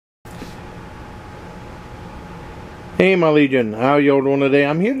Hey my Legion, how you doing today?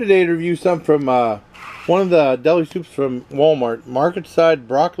 I'm here today to review some from one of the deli soups from Walmart. Marketside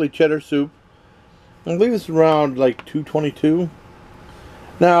broccoli cheddar soup. I believe it's around like $2.22.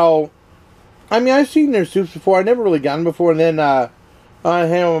 Now, I mean, I've seen their soups before. I never really gotten them before. And then I had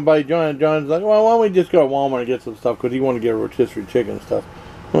them by John. And John's like, well, why don't we just go to Walmart and get some stuff? Because he wanted to get a rotisserie chicken and stuff.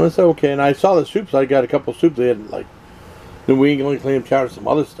 Well, it's okay. And I saw the soups. I got a couple of soups. They had like New England clam chowder, some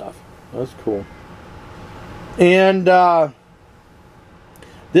other stuff. That's cool. And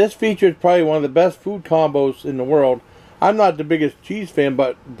this features probably one of the best food combos in the world. I'm not the biggest cheese fan,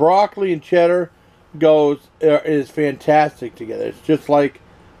 but broccoli and cheddar is fantastic together. It's just like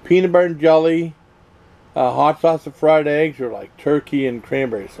peanut butter and jelly, hot sauce and fried eggs, or like turkey and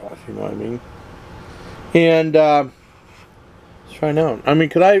cranberry sauce. You know what I mean? And let's try it out. I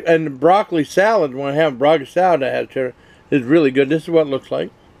mean, and broccoli salad, when I have broccoli salad that has cheddar, is really good. This is what it looks like.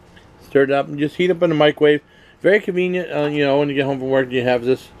 Stir it up and just heat up in the microwave. Very convenient, you know, when you get home from work, you have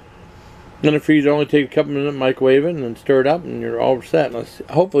this in the freezer. Only take a couple minutes, microwave it, and then stir it up, and you're all set.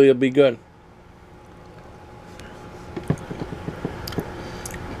 Hopefully, it'll be good.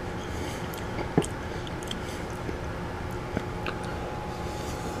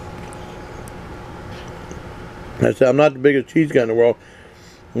 I said I'm not the biggest cheese guy in the world.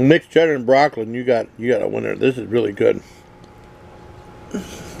 Mixed cheddar and broccoli, and you got a winner. This is really good.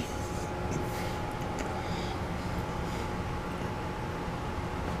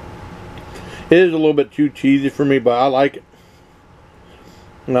 It is a little bit too cheesy for me, but I like it.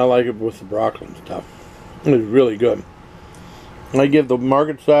 And I like it with the broccoli and stuff. It is really good. I give the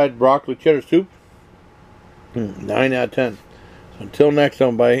Marketside broccoli cheddar soup 9 out of 10. So until next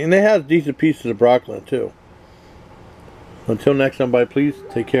time, bye. And it has decent pieces of broccoli too. Until next time, bye. Please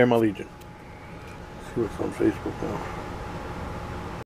take care, my Legion. Let's see what's on Facebook now.